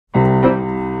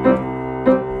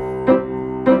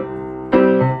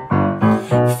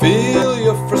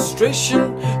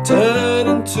frustration turn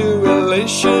into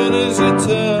elation as you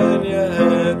turn your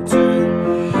head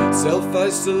to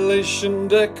self-isolation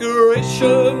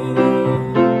decoration.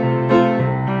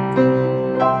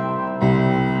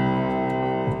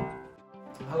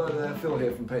 Hello there, Phil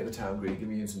here from Paint the Town Green,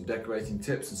 giving you some decorating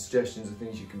tips and suggestions of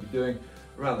things you can be doing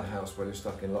around the house while you're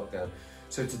stuck in lockdown.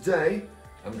 So today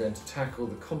I'm going to tackle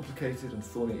the complicated and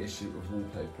thorny issue of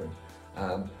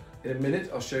wallpapering. In a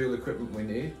minute I'll show you the equipment we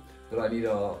need, but I need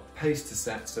our paste to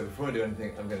set, so before I do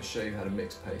anything I'm going to show you how to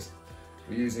mix paste.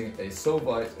 We're using a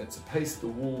Solvite, it's a paste the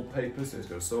wall paper, so it's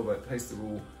got a Solvite paste the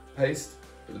wall paste,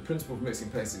 but the principle for mixing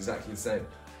paste is exactly the same.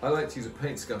 I like to use a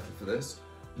paint scuttle for this,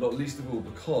 not least of all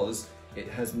because it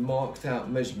has marked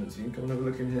out measurements. You can come and have a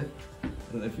look in here. I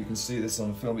don't know if you can see this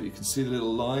on film, but you can see the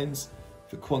little lines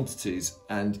for quantities,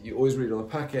 and you always read on the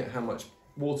packet how much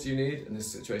water you need. In this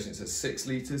situation it says 6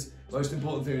 litres. Most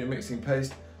important thing when you're mixing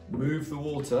paste, move the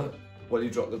water while you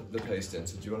drop the paste in.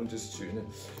 So do you want to just shoot in it?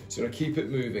 So you want to keep it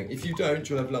moving. If you don't,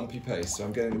 you'll have lumpy paste. So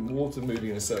I'm getting water moving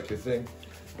in a circular thing,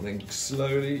 and then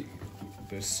slowly,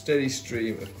 a steady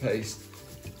stream of paste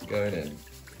going in.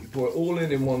 You pour it all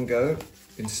in one go,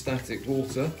 in static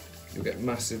water, you'll get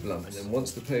massive lumps. And then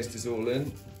once the paste is all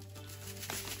in,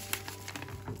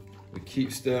 we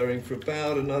keep stirring for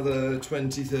about another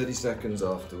 20-30 seconds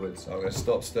afterwards. So I'm going to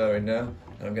stop stirring now,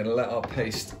 and I'm going to let our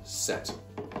paste set.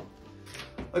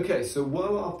 Okay, so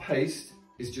while our paste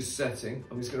is just setting,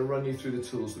 I'm just going to run you through the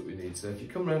tools that we need. So if you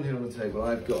come around here on the table,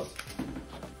 I've got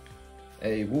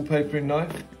a wallpapering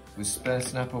knife with spare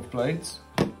snap-off blades,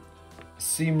 a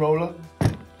seam roller,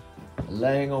 a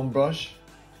laying on brush,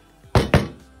 a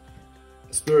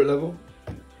spirit level,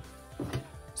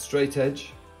 straight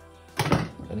edge,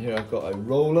 and here I've got a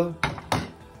roller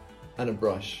and a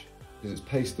brush, because it's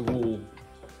paste the wall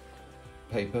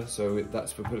paper, so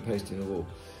that's for put a paste in the wall.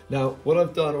 Now, what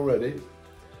I've done already,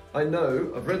 I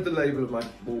know, I've read the label of my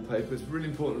wallpaper. It's really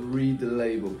important to read the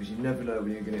label because you never know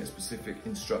when you're going to get specific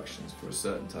instructions for a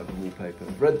certain type of wallpaper.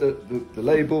 I've read the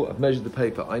label, I've measured the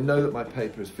paper. I know that my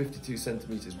paper is 52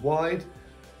 centimetres wide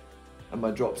and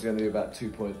my drops are going to be about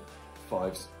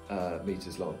 2.5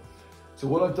 metres long. So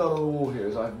what I've done on the wall here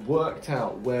is I've worked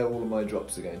out where all of my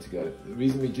drops are going to go. The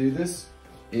reason we do this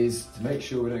is to make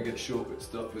sure we don't get short with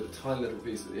stuff with a tiny little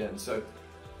piece at the end. So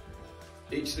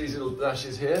each of these little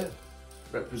dashes here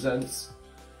represents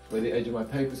where the edge of my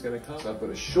paper is going to come. So I've got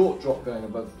a short drop going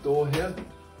above the door here,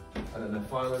 and then a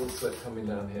final little slit coming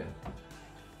down here.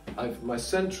 My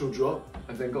central drop,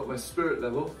 I've then got my spirit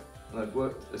level, and I've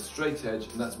worked a straight edge,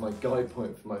 and that's my guide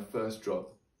point for my first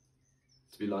drop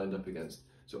to be lined up against.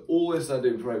 So all this I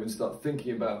do before I even start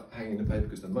thinking about hanging the paper,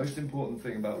 because the most important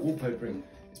thing about wallpapering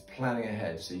is planning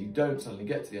ahead, so you don't suddenly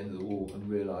get to the end of the wall and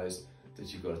realise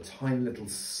that you've got a tiny little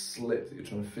slit that you're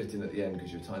trying to fit in at the end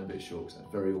because you're a tiny bit short, because that's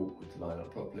very awkward to line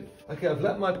up properly. Okay, I've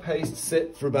let my paste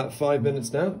sit for about 5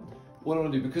 minutes now. What I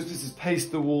want to do, because this is paste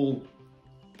the wall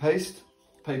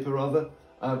paper rather,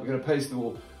 we're going to paste the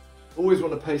wall. Always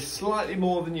want to paste slightly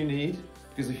more than you need,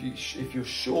 because if you're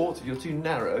short, if you're too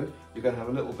narrow, you're going to have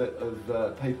a little bit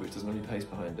of paper which doesn't have any paste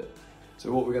behind it.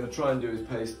 So what we're going to try and do is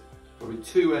paste probably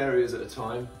 2 areas at a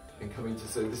time, and coming to,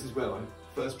 so this is where my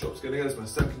first drop's going to go, this is my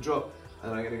second drop,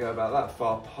 and I'm going to go about that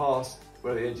far past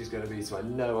where the edge is going to be, so I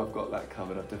know I've got that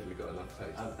covered, I've definitely got enough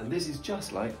paste. And this is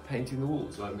just like painting the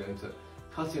walls, so I'm going to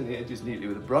cut in the edges neatly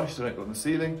with a brush so I don't go on the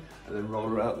ceiling, and then roll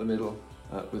her out the middle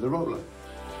with a roller.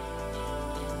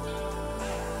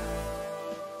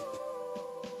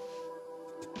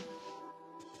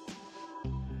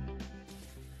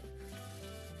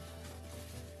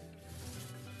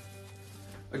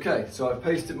 Okay, so I've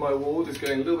pasted my wall, just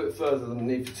going a little bit further than I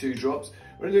need for 2 drops.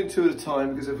 We're only doing 2 at a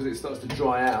time because if it starts to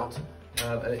dry out,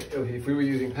 and if we were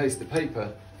using paste the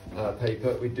paper,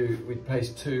 we'd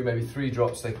paste 2, maybe 3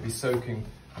 drops. They could be soaking,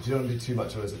 but you don't want to do too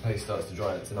much otherwise the paste starts to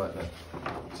dry out. It's a nightmare.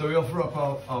 So we offer up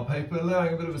our paper,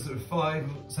 allowing a bit of a sort of 5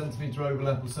 centimetre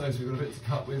overlap or so we've got a bit to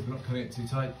cut with, we're not cutting it too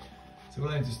tight. So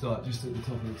we'll aim to start just at the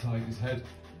top of the tiger's head,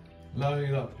 lining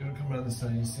it up. You're going to come around the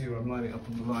same, you see where I'm lining up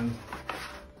on the line.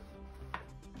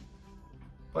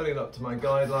 Putting it up to my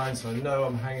guideline so I know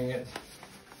I'm hanging it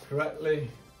correctly,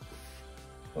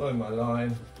 following my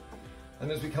line,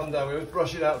 and as we come down we always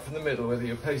brush it out from the middle, whether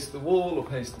you paste the wall or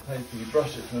paste the paper, you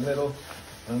brush it from the middle,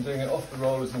 and I'm doing it off the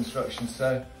roll as instructions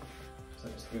say. So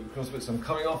let's do the cross bit, so I'm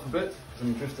coming off a bit, because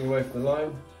I'm drifting away from the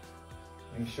line,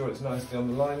 making sure it's nicely on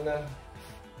the line there.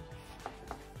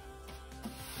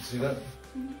 You see that?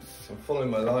 So I'm following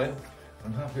my line,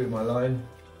 I'm happy with my line,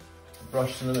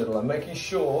 brush from the middle, I'm making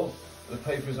sure the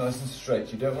paper is nice and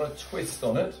straight. You don't want to twist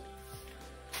on it.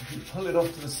 If you pull it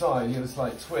off to the side, you get a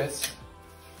slight twist,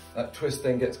 that twist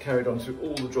then gets carried on through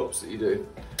all the drops that you do,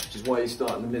 which is why you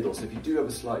start in the middle. So if you do have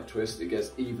a slight twist, it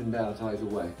gets evened out either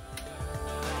way.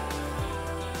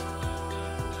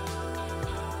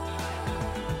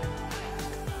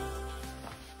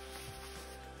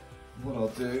 What I'll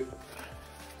do,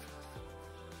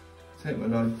 take my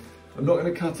knife. I'm not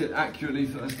going to cut it accurately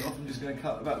first off, I'm just going to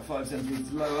cut about 5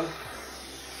 centimetres lower,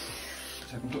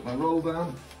 so I can put my roll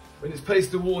down. When it's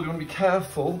pasted wall, you want to be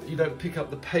careful you don't pick up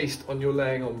the paste on your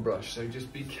laying on brush, so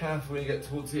just be careful when you get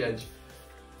towards the edge,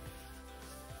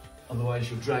 otherwise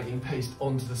you're dragging paste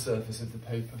onto the surface of the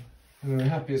paper. And we're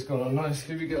happy it's gone on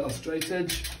nicely. We get our straight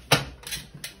edge,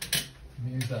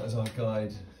 we use that as our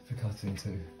guide for cutting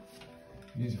too.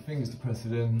 Use your fingers to press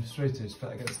it in, straight edge,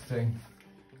 flat against the thing.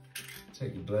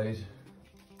 Take your blade.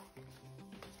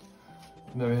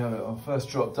 And there we have it, our first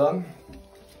drop done.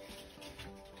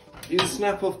 Use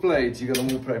snap-off blades, you've got on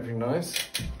wallpapering knives.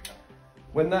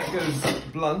 When that goes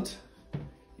blunt,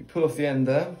 you pull off the end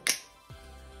there.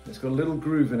 It's got a little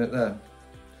groove in it there.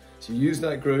 So you use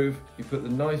that groove, you put the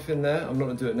knife in there. I'm not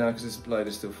going to do it now because this blade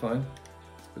is still fine.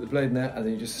 Put the blade in there and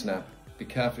then you just snap. Be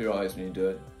careful of your eyes when you do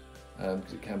it,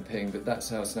 because it can ping, but that's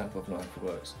how a snap-off knife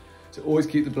works. So always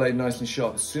keep the blade nice and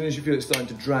sharp. As soon as you feel it starting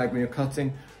to drag when you're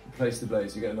cutting, replace the blade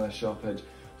so you get a nice sharp edge.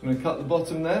 I'm going to cut the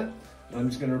bottom there, and I'm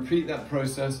just going to repeat that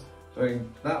process, going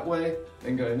that way,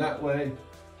 then going that way,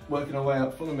 working our way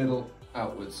up from the middle,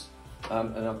 outwards.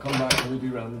 And I'll come back and we'll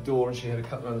do around the door and show you how to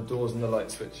cut around the doors and the light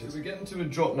switches. We're getting to a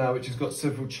drop now which has got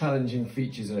several challenging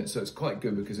features in it, so it's quite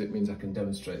good because it means I can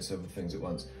demonstrate several things at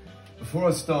once. Before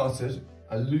I started,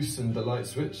 I loosened the light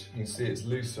switch. You can see it's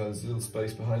loose, so there's a little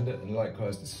space behind it, and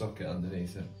likewise the socket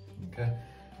underneath it, okay?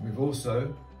 And we've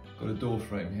also got a door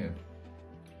frame here,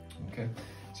 okay?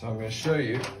 So I'm gonna show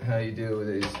you how you deal with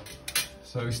these.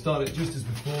 So we start it just as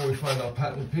before, we find our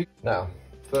pattern piece. Now,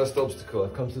 first obstacle,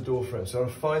 I've come to the door frame. So I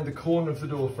find the corner of the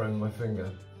door frame with my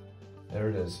finger. There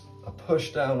it is. I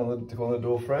push down on the corner of the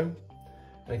door frame,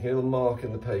 make a little mark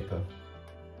in the paper,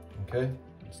 okay?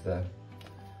 It's there.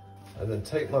 And then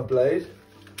take my blade,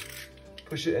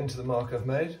 push it into the mark I've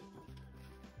made,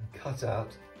 and cut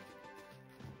out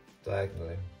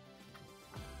diagonally.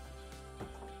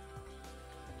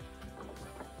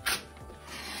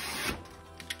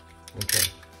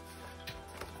 Okay.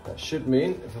 That should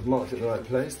mean, if I've marked it in the right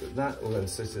place, that that will then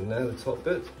sit in there, the top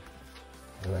bit,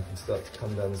 and I can start to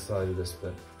come down the side of this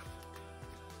bit.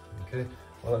 Okay.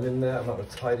 While I'm in there, I'm going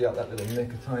to tidy up that little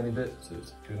nick a tiny bit so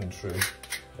it's good and true.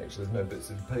 Make sure there's no bits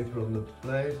of paper on the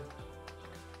blade.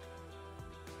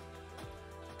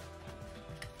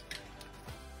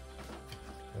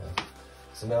 Yeah.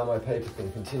 So now my paper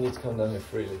can continue to come down here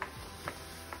freely.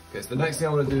 Okay, so the next thing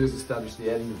I want to do is establish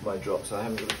the end of my drop, so I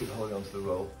haven't got to keep holding onto the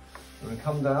roll. I'm going to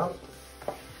come down,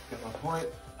 get my point,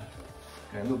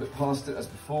 okay, a little bit past it as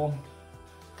before,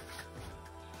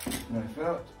 knife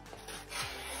out,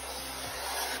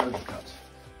 overcut.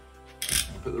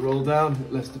 Put the roll down,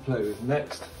 less to play with.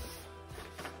 Next,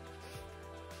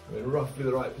 I'm in roughly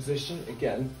the right position.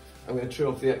 Again, I'm going to trim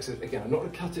off the excess. Again, I'm not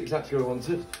going to cut it exactly where I want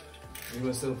it. Give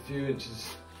myself a few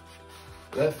inches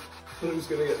left, but I'm just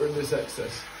going to get rid of this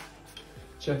excess.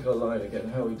 Check our line again,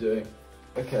 how are we doing?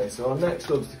 Okay, so our next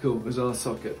obstacle is our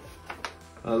socket,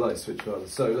 our light switch rather.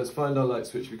 So let's find our light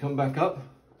switch. We come back up,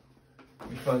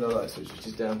 we find our light switch, which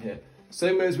is down here.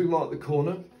 Same way as we mark the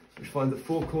corner, we find the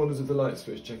 4 corners of the light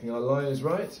switch, checking our line is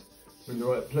right, we're in the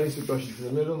right place, we brush it through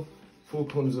the middle, 4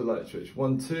 corners of the light switch,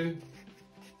 1, 2,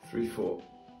 3, 4.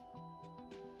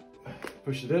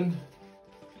 Push it in, you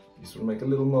just want to make a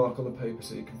little mark on the paper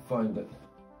so you can find it.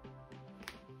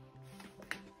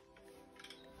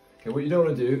 Okay, what you don't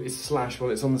want to do is slash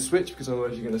while it's on the switch, because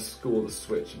otherwise you're going to score the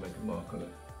switch and make a mark on it.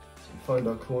 So you find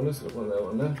our corners, got one there,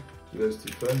 one there, do those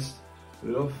 2 first, put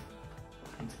it off,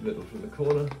 into the middle from the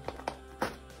corner,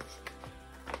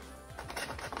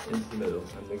 into the middle,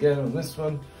 and again on this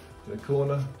one, in the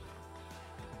corner,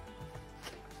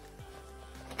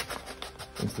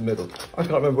 into the middle. I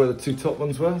can't remember where the 2 top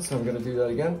ones were, so I'm going to do that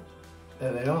again.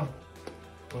 There they are.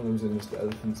 One of them's in Mr.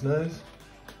 Elephant's nose.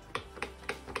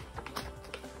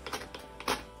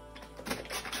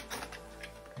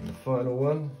 And the final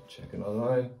one, checking our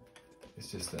line,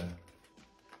 it's just there.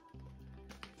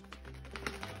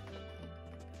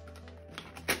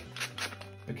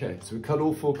 Okay, so we cut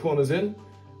all 4 corners in,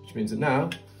 which means that now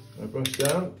I brush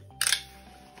down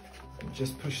and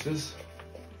just push this.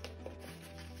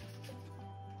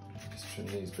 Just trim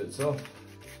these bits off.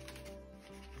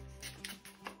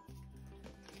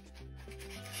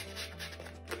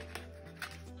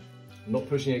 I'm not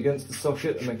pushing against the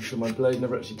socket and making sure my blade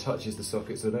never actually touches the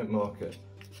socket, so don't mark it.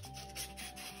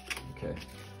 Okay,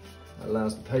 That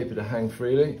allows the paper to hang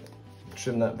freely.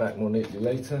 Trim that back more neatly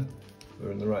later.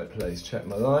 We're in the right place. Check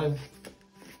my line.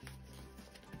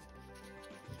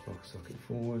 Box socket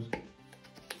forward.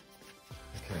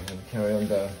 Okay, I'm going to carry on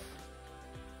down.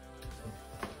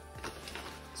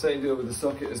 Same deal with the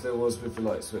socket as there was with the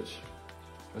light switch.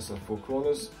 Press our 4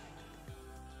 corners.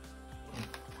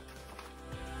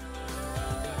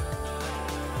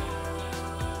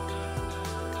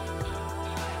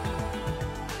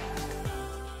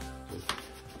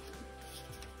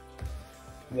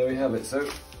 And there we have it. So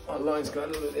our line's got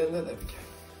a little bit in there. There we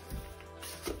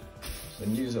go.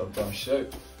 Then use our brush. So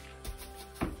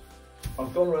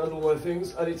I've gone around all my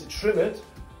things. I need to trim it.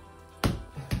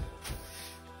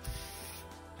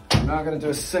 I'm now going to do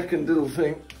a second little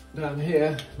thing down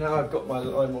here. Now I've got my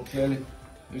line more clearly.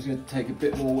 I'm just going to take a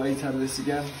bit more weight out of this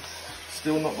again.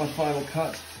 Still not my final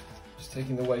cut. Just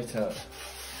taking the weight out.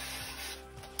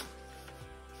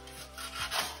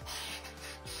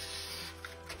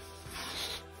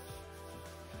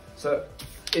 So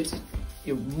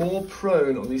you're more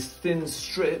prone on these thin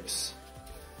strips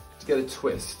to get a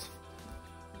twist.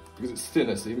 Because it's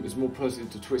thinner, so it's more prone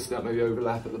to twist out, maybe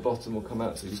overlap at the bottom or come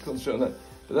out, so you just concentrate on that.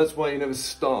 But that's why you never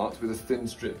start with a thin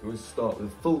strip. You always start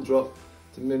with a full drop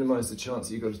to minimise the chance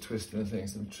that you've got a twist in the thing.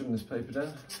 So I'm trimming this paper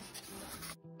down.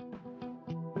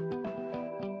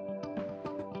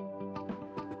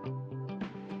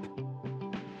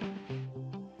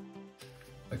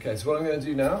 Okay, so what I'm going to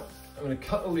do now, I'm going to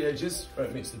cut all the edges where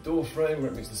it meets the door frame,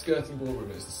 where it meets the skirting board, where it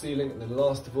meets the ceiling, and then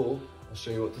last of all, I'll show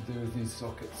you what to do with these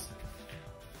sockets.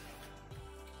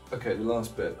 Okay, the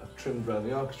last bit, I've trimmed around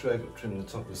the architrave, I've trimmed the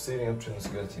top of the ceiling, I've trimmed the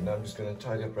skirting. Now I'm just going to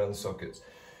tidy up around the sockets.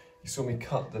 You saw me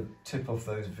cut the tip off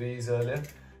those V's earlier.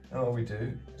 Now all we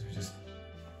do is we just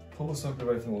pull the socket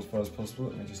away from the wall as far as possible,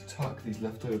 and we just tuck these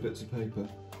leftover bits of paper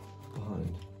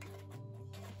behind.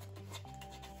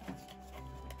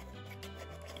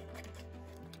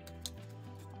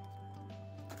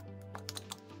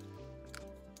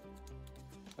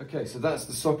 Okay, so that's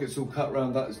the sockets all cut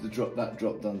round. That is the drop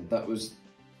done. That was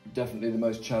definitely the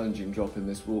most challenging drop in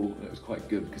this wall, and it was quite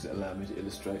good because it allowed me to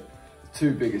illustrate the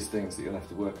two biggest things that you'll have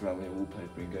to work around when you're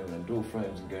wallpapering, going around door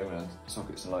frames and going around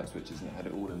sockets and light switches, and it had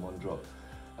it all in one drop.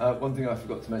 One thing I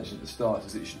forgot to mention at the start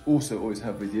is that you should also always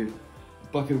have with you a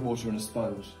bucket of water and a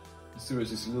sponge. So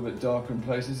it's just a little bit darker in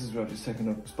places. This is where I've just taken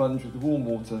a sponge with the warm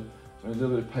water, and a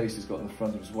little bit of paste has got on the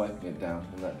front, and just wiping it down.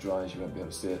 When that dries, you won't be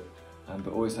able to see it.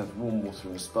 But always have warm water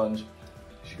and a sponge.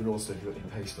 You can also, if you've got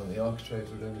your paste on the architraves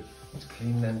or whatever, just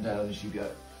clean them down as you go.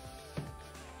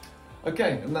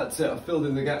 Okay, and that's it. I've filled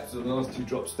in the gaps of the last 2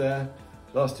 drops there.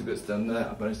 Last 2 bits done there.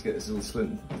 I've managed to get this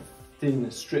little thin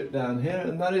strip down here,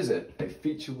 and that is it. A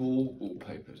feature wall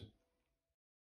wallpapered.